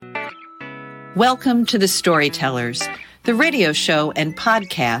Welcome to The Storytellers, the radio show and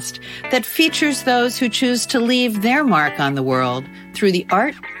podcast that features those who choose to leave their mark on the world through the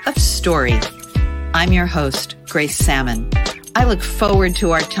art of story. I'm your host, Grace Salmon. I look forward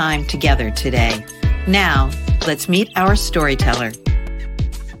to our time together today. Now, let's meet our storyteller.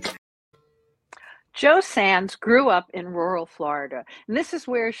 Jo Sands grew up in rural Florida, and this is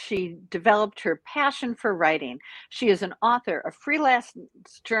where she developed her passion for writing. She is an author, a freelance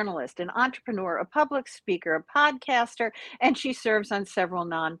journalist, an entrepreneur, a public speaker, a podcaster, and she serves on several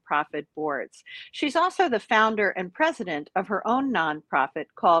nonprofit boards. She's also the founder and president of her own nonprofit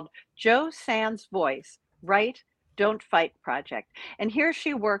called Jo Sands Voice, Write, Don't Fight Project. And here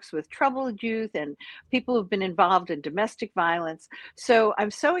she works with troubled youth and people who've been involved in domestic violence. So I'm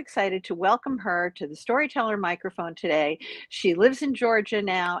so excited to welcome her to the Storyteller microphone today. She lives in Georgia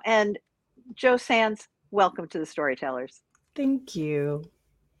now. And Jo Sands, welcome to the Storytellers. Thank you.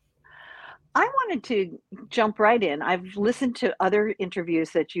 I wanted to jump right in. I've listened to other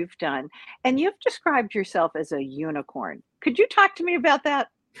interviews that you've done, and you've described yourself as a unicorn. Could you talk to me about that?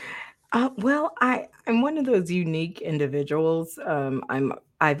 I'm one of those unique individuals.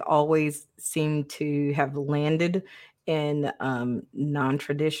 I've always seemed to have landed in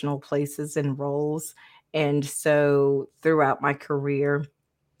non-traditional places and roles, and so throughout my career,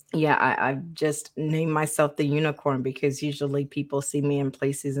 I've just named myself the unicorn because usually people see me in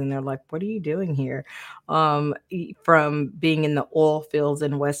places and they're like, "What are you doing here?" From being in the oil fields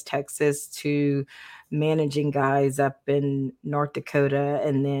in West Texas to managing guys up in North Dakota,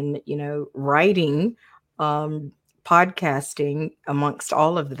 and then writing, um, podcasting, amongst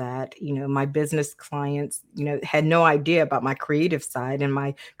all of that. My business clients, had no idea about my creative side, and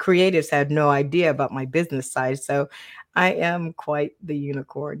my creatives had no idea about my business side. So I am quite the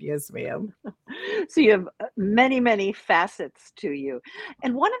unicorn. Yes, ma'am. So you have many, many facets to you.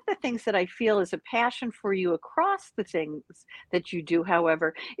 And one of the things that I feel is a passion for you across the things that you do,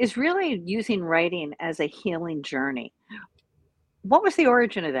 however, is really using writing as a healing journey. What was the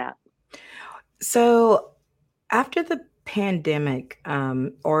origin of that? So after the pandemic,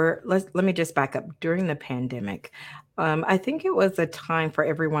 or let me just back up. During the pandemic, I think it was a time for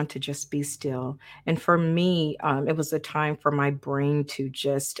everyone to just be still, and for me, it was a time for my brain to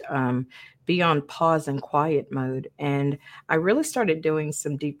just be on pause and quiet mode. And I really started doing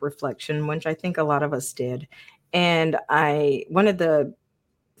some deep reflection, which I think a lot of us did. And I one of the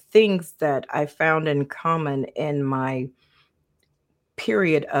things that I found in common in my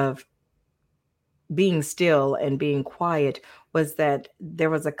period of being still and being quiet was that there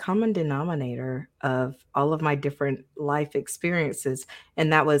was a common denominator of all of my different life experiences.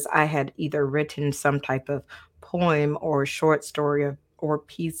 And that was I had either written some type of poem or short story or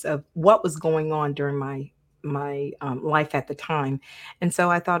piece of what was going on during my life at the time. And so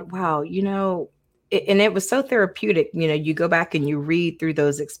I thought, wow, and it was so therapeutic. You go back and you read through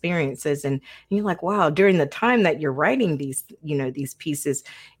those experiences, and you're like, wow, during the time that you're writing these pieces,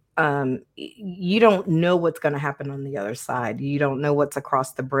 you don't know what's going to happen on the other side. You don't know what's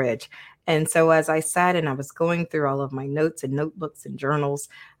across the bridge. And so as I sat and I was going through all of my notes and notebooks and journals,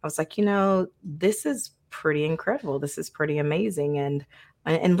 I was like, this is pretty incredible. This is pretty amazing.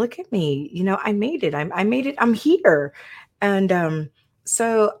 And look at me, I made it. I made it. I'm here. And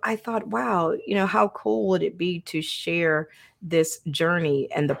so I thought, wow, how cool would it be to share this journey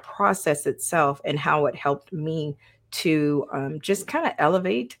and the process itself and how it helped me to just kind of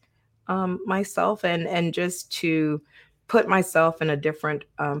elevate myself and just to put myself in a different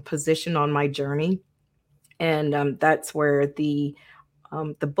position on my journey. And that's where the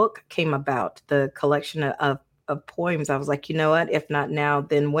book came about, the collection of poems. I was like, you know what? If not now,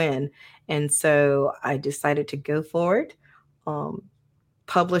 then when? And so I decided to go for it. Um,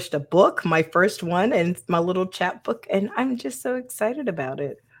 Published a book, my first one, and my little chapbook, and I'm just so excited about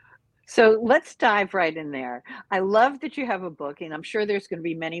it. So let's dive right in there. I love that you have a book, and I'm sure there's going to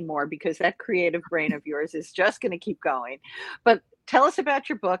be many more because that creative brain of yours is just going to keep going. But tell us about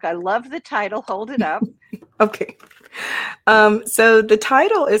your book. I love the title. Hold it up. Okay. So the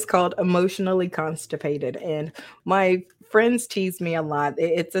title is called Emotionally Constipated, and my friends tease me a lot.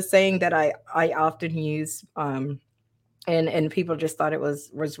 It's a saying that I often use, and people just thought it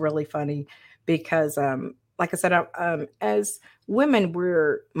was really funny because, like I said, as women,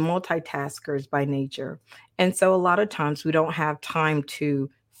 we're multitaskers by nature, and so a lot of times we don't have time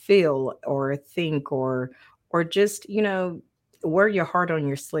to feel or think or just wear your heart on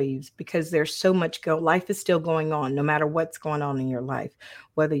your sleeves, because there's so much life is still going on no matter what's going on in your life,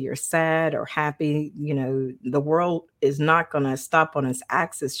 whether you're sad or happy. The world is not going to stop on its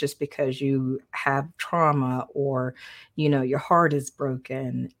axis just because you have trauma, or your heart is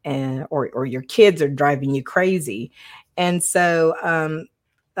broken, and or your kids are driving you crazy. And so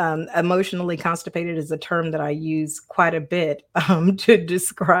emotionally constipated is a term that I use quite a bit to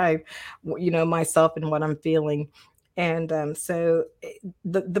describe myself and what I'm feeling. And so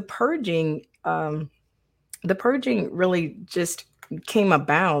the purging really just came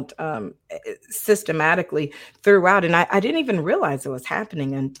about systematically throughout, and I didn't even realize it was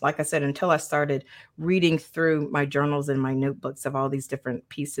happening. And like I said, until I started reading through my journals and my notebooks of all these different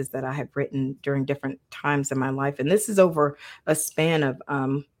pieces that I have written during different times in my life. And this is over a span of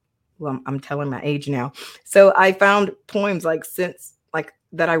well, I'm telling my age now. So I found poems like since like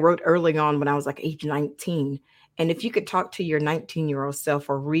that I wrote early on when I was like age 19. And if you could talk to your 19-year-old self,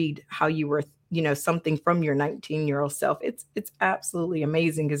 or read how you were, something from your 19-year-old self, it's absolutely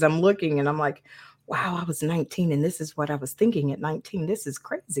amazing, because I'm looking and I'm like, wow, I was 19 and this is what I was thinking at 19. This is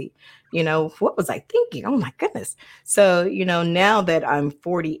crazy. What was I thinking? Oh my goodness. So, now that I'm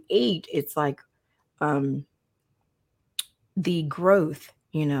 48, it's like um the growth,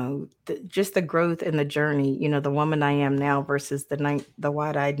 just the growth and the journey, the woman I am now versus the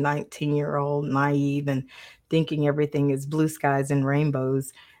wide-eyed 19-year-old, naive and thinking everything is blue skies and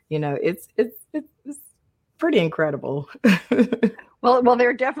rainbows. It's pretty incredible. Well, there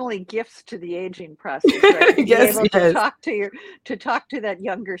are definitely gifts to the aging process, right? To be Yes, able to yes. talk to that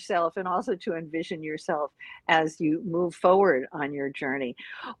younger self, and also to envision yourself as you move forward on your journey.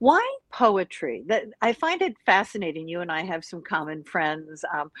 Why poetry? That I find it fascinating. You and I have some common friends,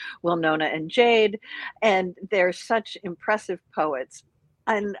 Wilnona and Jade, and they're such impressive poets.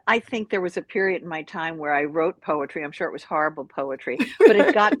 And I think there was a period in my time where I wrote poetry. I'm sure it was horrible poetry, but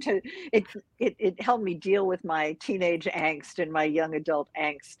it it helped me deal with my teenage angst and my young adult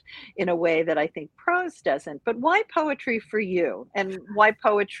angst in a way that I think prose doesn't. But why poetry for you? And why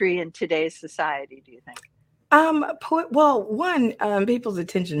poetry in today's society, do you think? Well, one, people's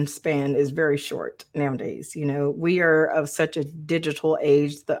attention span is very short nowadays. We are of such a digital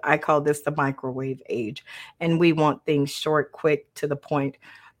age that I call this the microwave age, and we want things short, quick, to the point.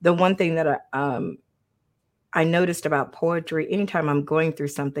 The one thing that I noticed about poetry, anytime I'm going through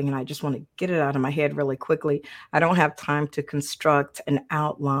something and I just want to get it out of my head really quickly, I don't have time to construct an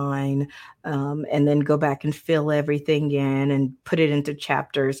outline, and then go back and fill everything in and put it into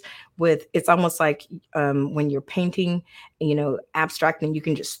chapters. It's almost like when you're painting, abstracting, you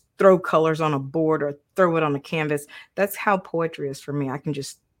can just throw colors on a board or throw it on a canvas. That's how poetry is for me. I can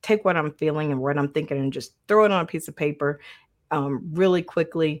just take what I'm feeling and what I'm thinking and just throw it on a piece of paper really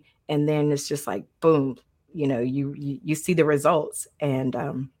quickly. And then it's just like, boom, you see the results. And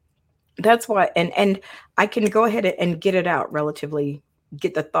that's why. And I can go ahead and get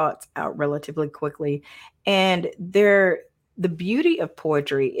the thoughts out relatively quickly. And the beauty of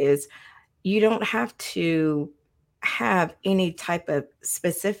poetry is you don't have to have any type of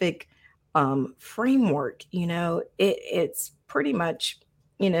specific framework. It's pretty much,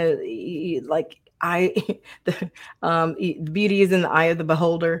 like I the beauty is in the eye of the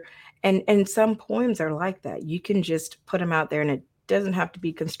beholder. And some poems are like that. You can just put them out there, and it doesn't have to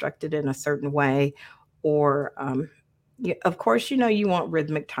be constructed in a certain way. Or yeah, of course, you want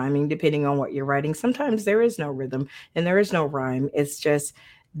rhythmic timing depending on what you're writing. Sometimes there is no rhythm and there is no rhyme. It's just,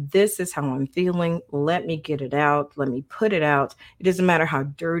 this is how I'm feeling. Let me get it out. Let me put it out. It doesn't matter how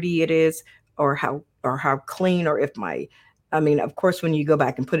dirty it is, or how clean, or if my I mean, of course, when you go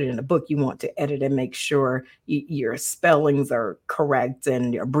back and put it in a book, you want to edit and make sure your spellings are correct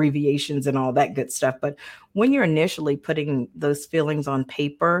and your abbreviations and all that good stuff. But when you're initially putting those feelings on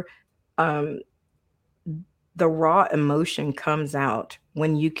paper, um, the raw emotion comes out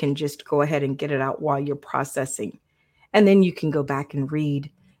when you can just go ahead and get it out while you're processing. And then you can go back and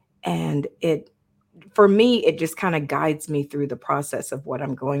read. And for me, it just kind of guides me through the process of what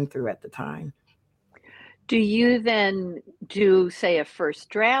I'm going through at the time. Do you then do, say, a first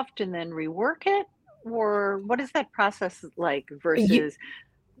draft and then rework it? Or what is that process like You, versus,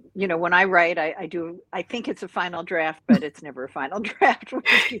 when I write, I think it's a final draft, but it's never a final draft. We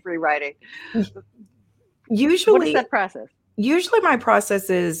just keep rewriting. What is usually, that process? usually my process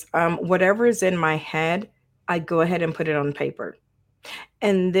is whatever is in my head, I go ahead and put it on paper.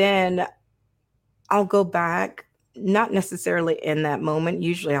 And then I'll go back, not necessarily in that moment.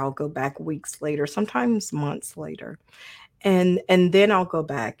 Usually I'll go back weeks later, sometimes months later. And then I'll go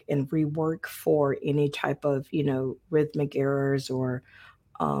back and rework for any type of, rhythmic errors, or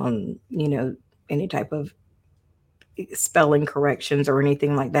any type of spelling corrections or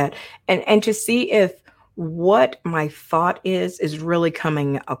anything like that, and to see if what my thought is really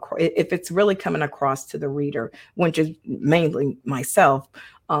coming across, if it's really coming across to the reader, which is mainly myself.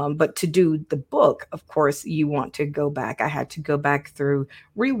 But to do the book, of course, you want to go back. I had to go back through,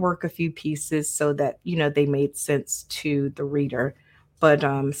 rework a few pieces so that they made sense to the reader, but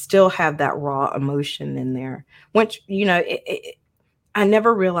still have that raw emotion in there. Which I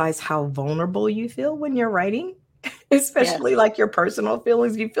never realized how vulnerable you feel when you're writing, especially Yes. like your personal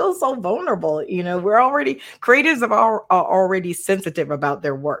feelings. You feel so vulnerable. We're already, creatives are already sensitive about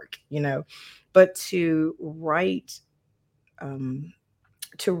their work, but um,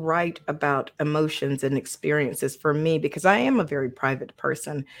 to write about emotions and experiences for me, because I am a very private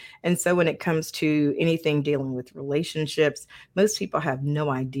person. And so when it comes to anything dealing with relationships, most people have no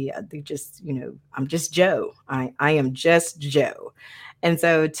idea. They just, I'm just Joe. I am just Joe. And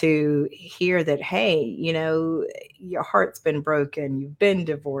so to hear that, hey, your heart's been broken, you've been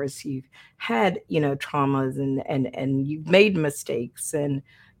divorced, you've had, traumas, and you've made mistakes, and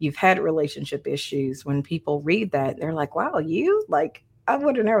you've had relationship issues. When people read that, they're like, wow, you like, I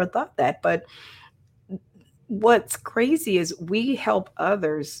would have never thought that. But what's crazy is we help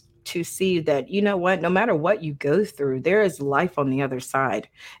others to see that, no matter what you go through, there is life on the other side,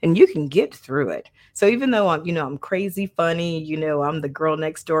 and you can get through it. So even though I'm crazy funny, I'm the girl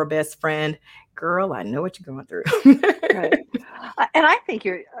next door best friend, girl, I know what you're going through. Right. And I think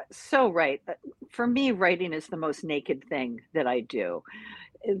you're so right. For me, writing is the most naked thing that I do.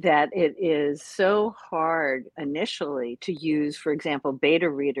 That it is so hard initially to use, for example, beta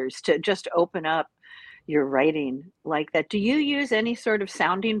readers to just open up your writing like that. Do you use any sort of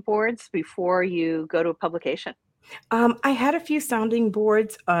sounding boards before you go to a publication? I had a few sounding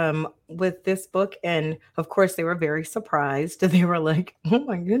boards with this book, and of course, they were very surprised. They were like, "Oh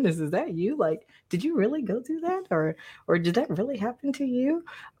my goodness, is that you? Like, did you really go through that, or did that really happen to you?"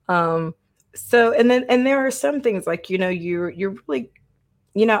 Um, and there are some things like you're really,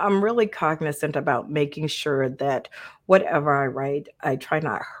 I'm really cognizant about making sure that whatever I write, I try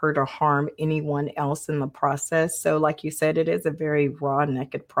not hurt or harm anyone else in the process. So, like you said, it is a very raw,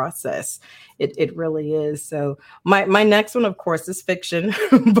 naked process. It really is. So, my next one, of course, is fiction,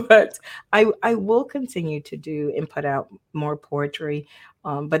 but I will continue to do and put out more poetry.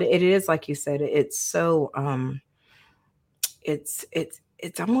 But it is like you said, it's so it's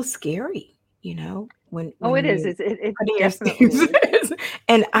almost scary, Oh, when it is. you're It putting definitely is. your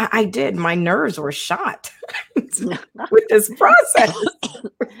and I did. My nerves were shot with this process.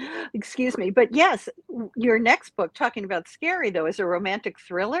 Excuse me. But yes, your next book, talking about scary though, is a romantic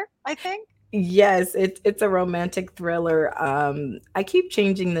thriller, I think. Yes, it's a romantic thriller. I keep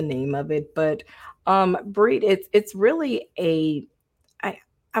changing the name of it, but Breed, it's really a I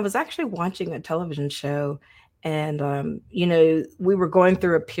I was actually watching a television show, and we were going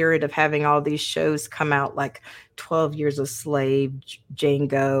through a period of having all these shows come out, like 12 Years a Slave,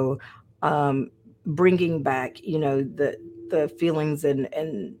 Django, um, bringing back, the feelings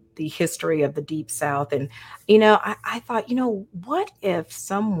and the history of the Deep South. And I thought, what if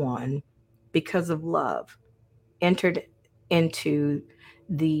someone, because of love, entered into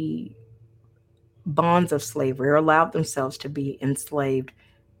the bonds of slavery, or allowed themselves to be enslaved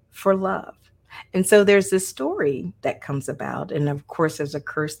for love? And so there's this story that comes about, and of course there's a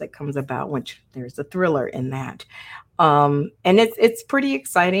curse that comes about, which there's a thriller in that. And it's pretty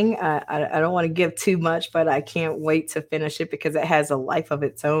exciting. I don't want to give too much, but I can't wait to finish it because it has a life of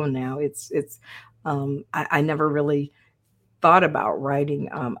its own now. I never really thought about writing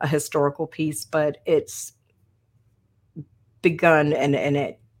a historical piece, but it's begun, and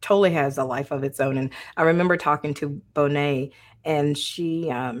it totally has a life of its own. And I remember talking to Bonet, and she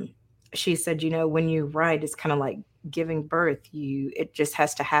said, when you write, it's kind of like giving birth. It just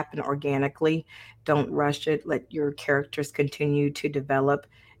has to happen organically. Don't rush it. Let your characters continue to develop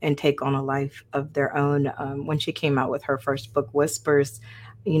and take on a life of their own. When she came out with her first book, Whispers,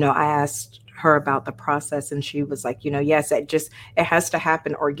 I asked her about the process, and she was like, yes, it has to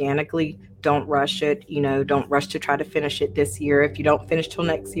happen organically. Don't rush it. Don't rush to try to finish it this year. If you don't finish till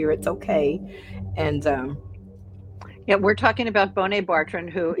next year, it's okay. And Yeah, we're talking about Bonet Bartran,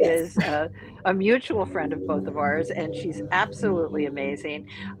 who yes. is a mutual friend of both of ours, and she's absolutely amazing.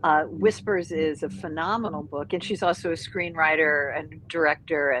 Whispers is a phenomenal book, and she's also a screenwriter and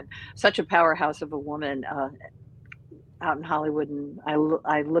director, and such a powerhouse of a woman out in Hollywood. And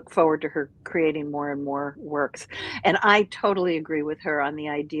I look forward to her creating more and more works. And I totally agree with her on the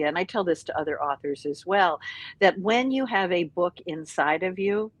idea, and I tell this to other authors as well, that when you have a book inside of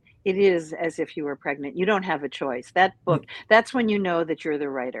you, It is as if you were pregnant. You don't have a choice. That book, Mm, that's when you know that you're the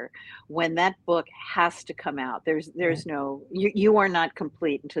writer. When that book has to come out. right. There's no you are not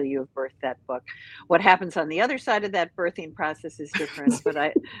complete until you have birthed that book. What happens on the other side of that birthing process is different, but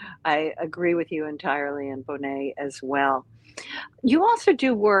I agree with you entirely and Bonet as well. You also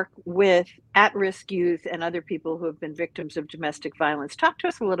do work with at-risk youth and other people who have been victims of domestic violence. Talk to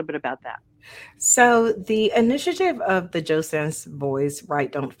us a little bit about that. So the initiative of the Joe Sans Boys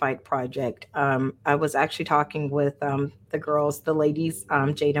Right Don't Fight project, I was actually talking with the girls, the ladies,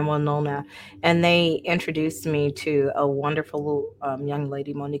 Jade and Winona, and they introduced me to a wonderful young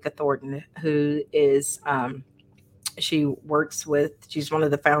lady, Monica Thornton, who is she works with she's one of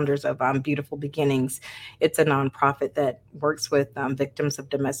the founders of Beautiful Beginnings. It's a nonprofit that works with victims of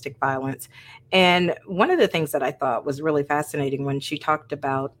domestic violence. And one of the things that I thought was really fascinating when she talked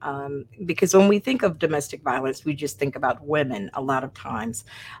about because when we think of domestic violence we just think about women a lot of times,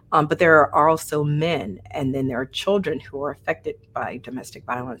 but there are also men and then there are children who are affected by domestic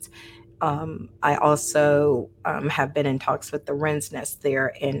violence. I also have been in talks with the Wren's Nest there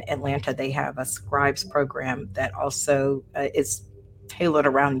in Atlanta. They have a scribes program that also is tailored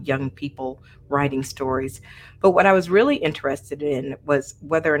around young people writing stories. But what I was really interested in was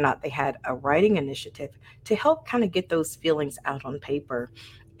whether or not they had a writing initiative to help kind of get those feelings out on paper.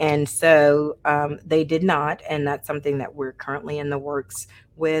 And so they did not. And that's something that we're currently in the works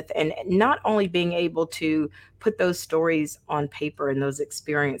with. And not only being able to put those stories on paper and those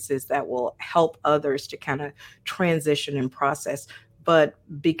experiences that will help others to kind of transition and process. But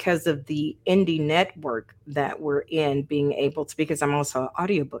because of the indie network that we're in, being able to, because I'm also an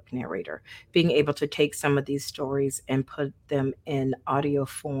audiobook narrator, being able to take some of these stories and put them in audio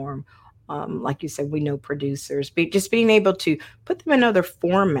form. Like you said, we know producers, just being able to put them in other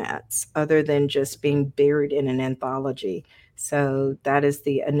formats other than just being buried in an anthology. So that is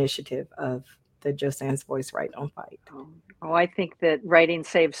the initiative of the Joe Sans Voice Right on Fight. Oh, oh, I think that writing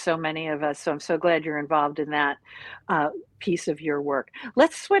saves so many of us, so I'm so glad you're involved in that uh, piece of your work.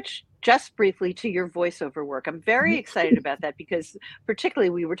 Let's switch just briefly to your voiceover work. I'm very excited about that because, particularly,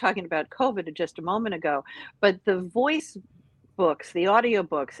 we were talking about COVID just a moment ago, but the voice books, the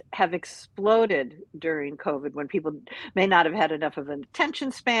audiobooks have exploded during COVID when people may not have had enough of an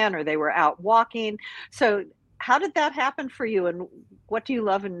attention span or they were out walking. So, how did that happen for you, and what do you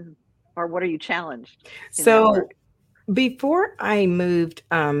love and or what are you challenged in that work? So before I moved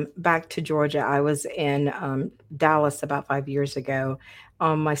back to Georgia, I was in Dallas about 5 years ago.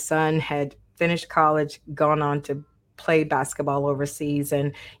 My son had finished college, gone on to play basketball overseas,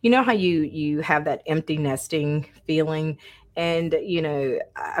 and you know how you have that empty nesting feeling, and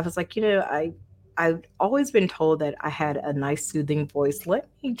I was like, I've always been told that I had a nice soothing voice. Let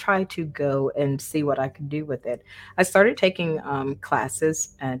me try to go and see what I could do with it. I started taking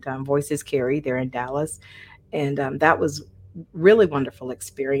classes at Voices Carry there in Dallas, and that was really wonderful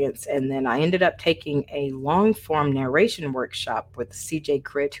experience. And then I ended up taking a long form narration workshop with CJ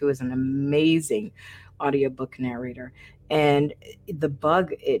Crit, who is an amazing audiobook narrator. And the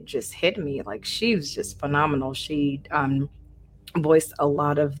bug, it just hit me. Like, she was just phenomenal. She voiced a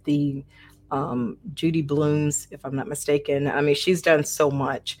lot of the Judy Blooms, if I'm not mistaken. I mean, she's done so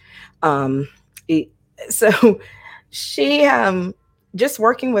much. Um, it, so she just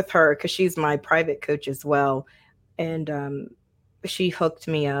working with her, because she's my private coach as well, and she hooked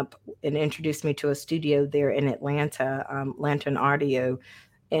me up and introduced me to a studio there in Atlanta, Lantern Audio.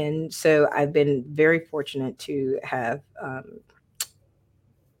 And so I've been very fortunate to have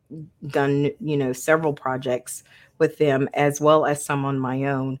done, several projects with them as well as some on my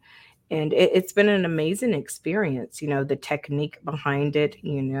own. And it's been an amazing experience. The technique behind it,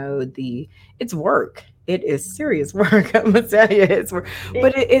 it's work. It is serious work. I'm gonna tell you, it's work. It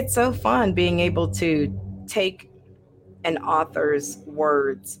But it's so fun being able to take an author's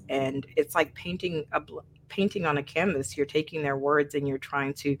words, and it's like painting on a canvas. You're taking their words and you're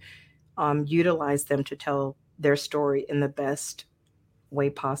trying to utilize them to tell their story in the best way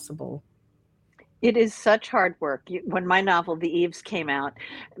possible. it is such hard work. When my novel, The Eves, came out,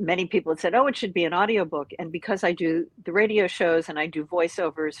 many people had said, "Oh, it should be an audiobook." And because I do the radio shows and I do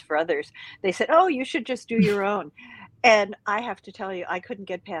voiceovers for others, they said, "Oh, you should just do your own." And I have to tell you, I couldn't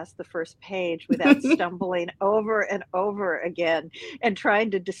get past the first page without stumbling over and over again and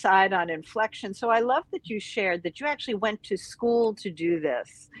trying to decide on inflection. So I love that you shared that you actually went to school to do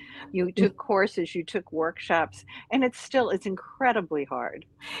this. You took courses, you took workshops, and it's incredibly hard.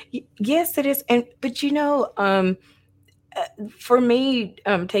 Yes, it is. And but for me,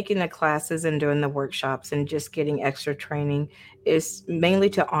 taking the classes and doing the workshops and just getting extra training, is mainly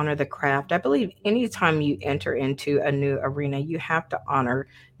to honor the craft. I believe anytime you enter into a new arena, you have to honor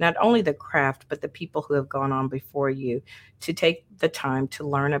not only the craft, but the people who have gone on before you, to take the time to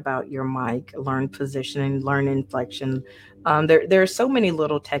learn about your mic, learn positioning, learn inflection. There are so many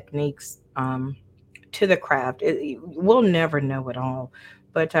little techniques to the craft. We'll never know it all,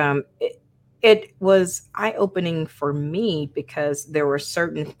 but it was eye opening for me because there were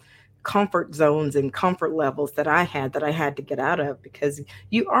certain comfort zones and comfort levels that I had to get out of, because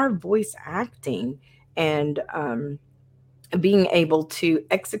you are voice acting, and being able to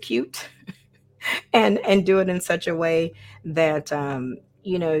execute and do it in such a way that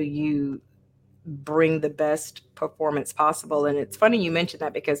you bring the best performance possible. And it's funny you mentioned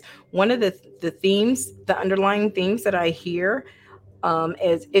that, because one of the themes, the underlying themes that I hear,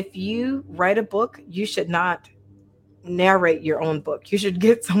 is if you write a book, you should not narrate your own book. You should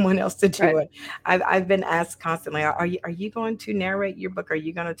get someone else to do Right. it. I've been asked constantly, are you going to narrate your book? Are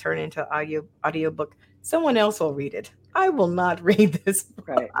you going to turn it into audio book? Someone else will read it. I will not read this book.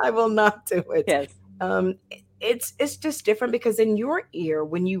 Right. I will not do it. Yes. Um, it's just different, because in your ear,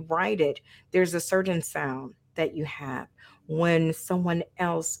 when you write it, there's a certain sound that you have. When someone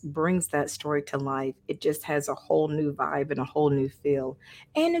else brings that story to life, it just has a whole new vibe and a whole new feel.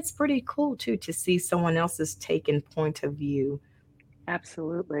 And it's pretty cool too to see someone else's take and point of view.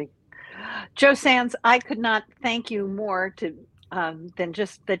 Absolutely. Joe Sands, I could not thank you more than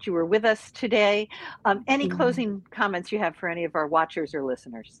just that you were with us today. Any Mhm. closing comments you have for any of our watchers or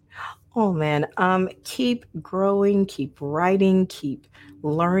listeners? Oh man, keep growing, keep writing, keep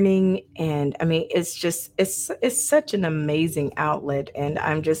learning, and I mean, it's such an amazing outlet, and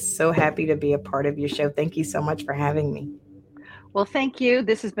I'm just so happy to be a part of your show. Thank you so much for having me. Well, thank you.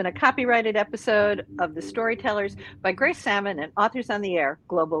 This has been a copyrighted episode of The Storytellers by Grace Salmon and Authors on the Air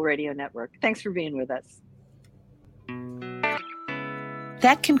Global Radio Network. Thanks for being with us.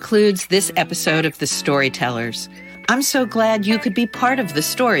 That concludes this episode of The Storytellers. I'm so glad you could be part of the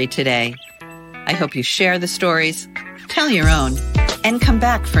story today. I hope you share the stories, tell your own, and come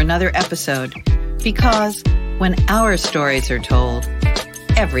back for another episode, because when our stories are told,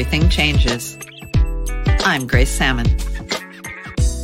 everything changes. I'm Grace Salmon.